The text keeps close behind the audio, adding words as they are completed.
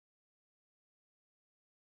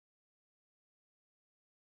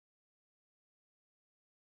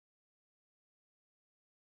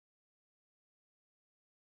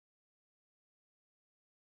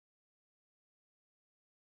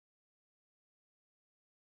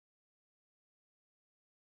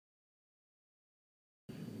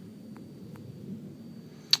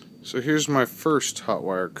So here's my first hot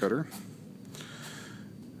wire cutter.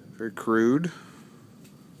 Very crude,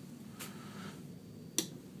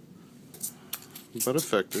 but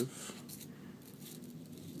effective.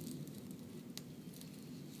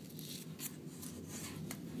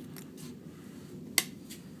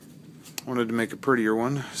 Wanted to make a prettier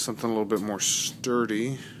one, something a little bit more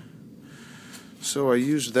sturdy. So I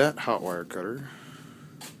used that hot wire cutter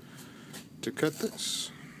to cut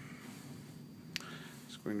this.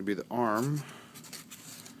 It's going to be the arm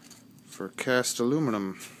for cast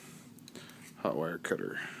aluminum hot wire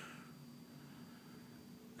cutter.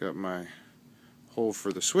 Got my hole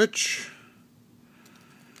for the switch,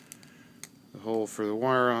 the hole for the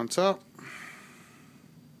wire on top,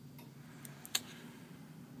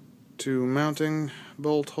 two mounting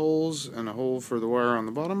bolt holes, and a hole for the wire on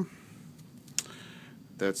the bottom.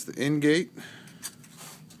 That's the in gate.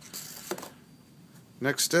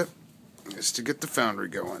 Next step is to get the foundry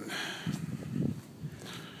going.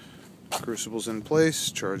 Crucible's in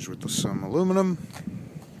place, charged with some aluminum.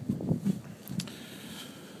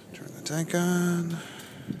 Turn the tank on.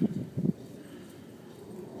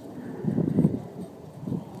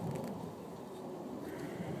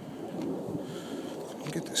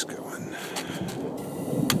 Get this going.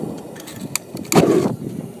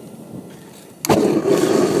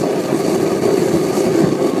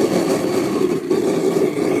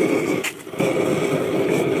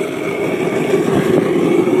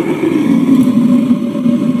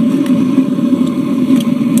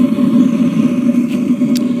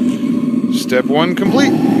 Step one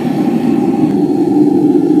complete.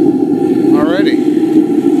 Alrighty.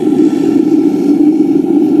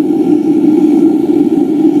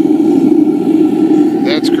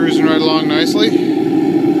 That's cruising right along nicely.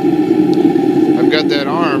 I've got that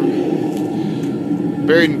arm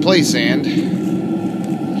buried in play sand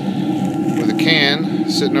with a can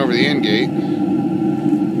sitting over the end gate.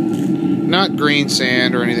 Not green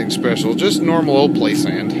sand or anything special, just normal old play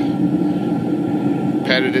sand.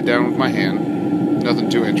 Patted it down with my hand, nothing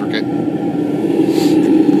too intricate.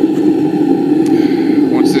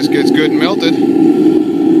 Once this gets good and melted,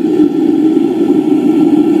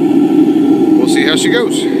 we'll see how she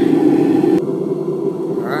goes.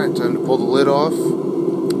 Alright, time to pull the lid off.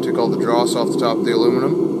 Took all the dross off the top of the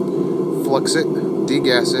aluminum, flux it,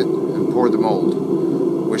 degas it, and pour the mold.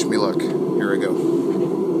 Wish me luck. Here I go.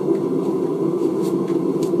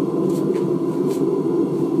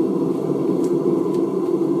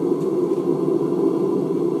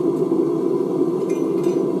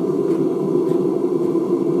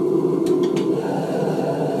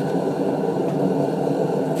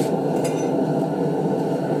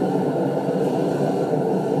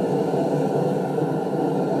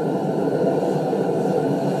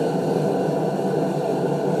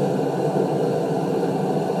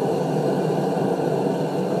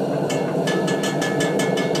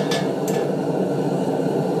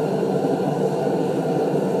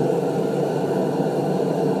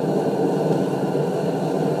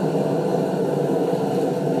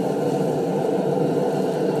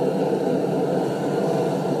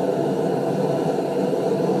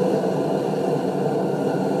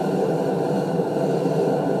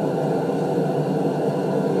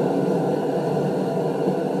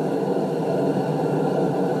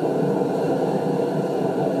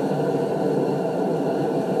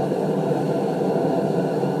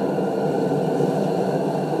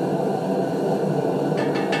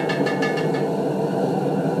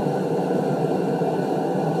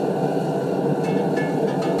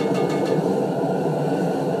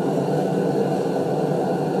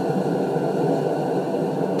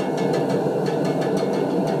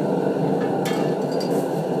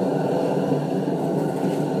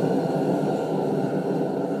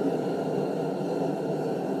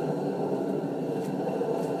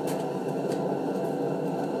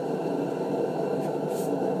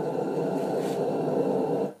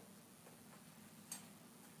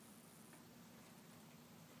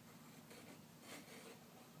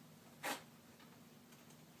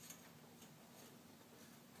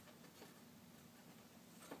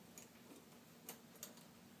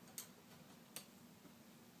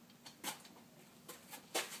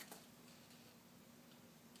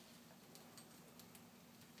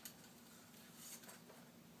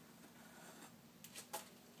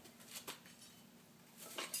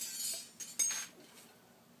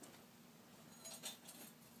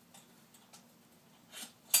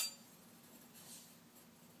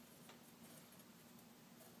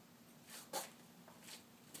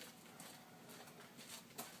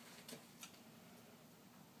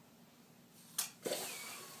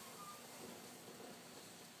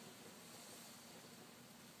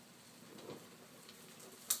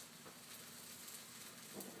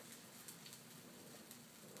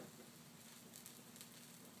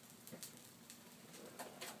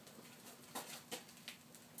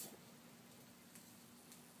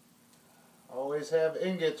 always have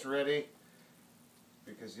ingots ready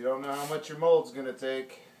because you don't know how much your mold's going to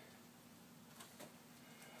take.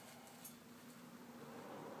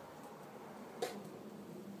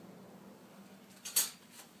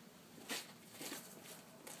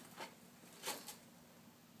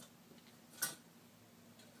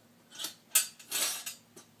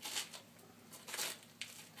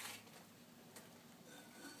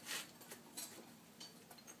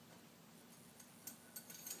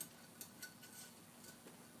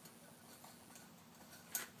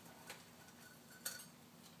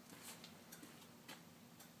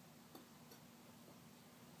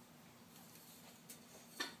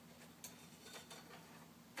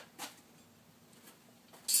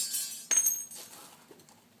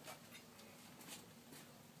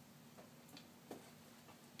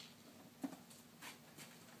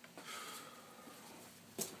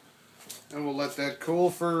 And we'll let that cool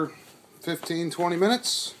for 15-20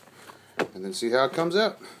 minutes and then see how it comes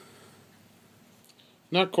out.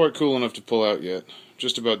 Not quite cool enough to pull out yet.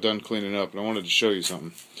 Just about done cleaning up, and I wanted to show you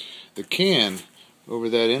something. The can over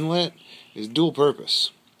that inlet is dual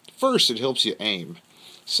purpose. First, it helps you aim.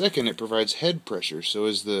 Second, it provides head pressure, so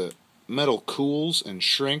as the metal cools and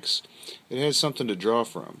shrinks, it has something to draw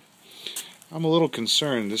from. I'm a little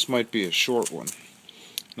concerned this might be a short one.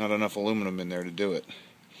 Not enough aluminum in there to do it.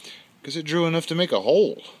 Because it drew enough to make a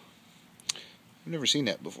hole. I've never seen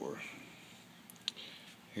that before.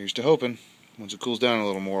 Here's to hoping. Once it cools down a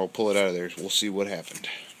little more, I'll pull it out of there. We'll see what happened.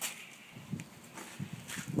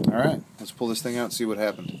 Alright, let's pull this thing out and see what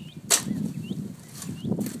happened.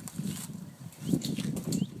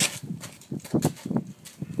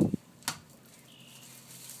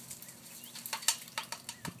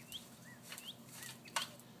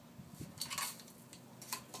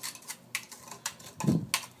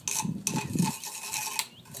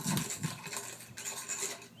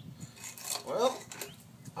 Well,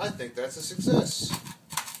 I think that's a success.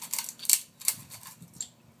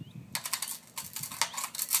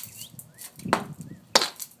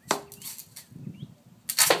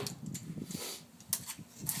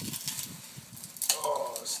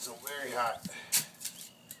 Oh, it's still very hot.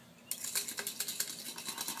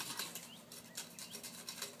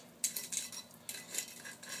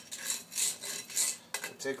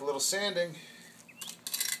 It'll take a little sanding,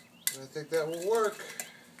 but I think that will work.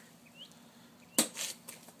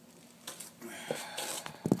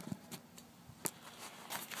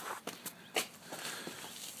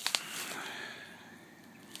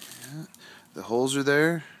 The holes are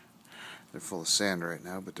there. They're full of sand right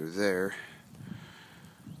now, but they're there.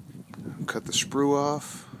 Cut the sprue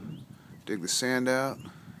off, dig the sand out,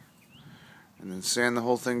 and then sand the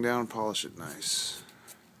whole thing down and polish it nice.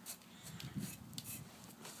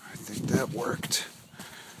 I think that worked.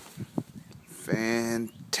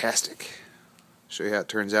 Fantastic. Show you how it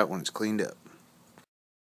turns out when it's cleaned up.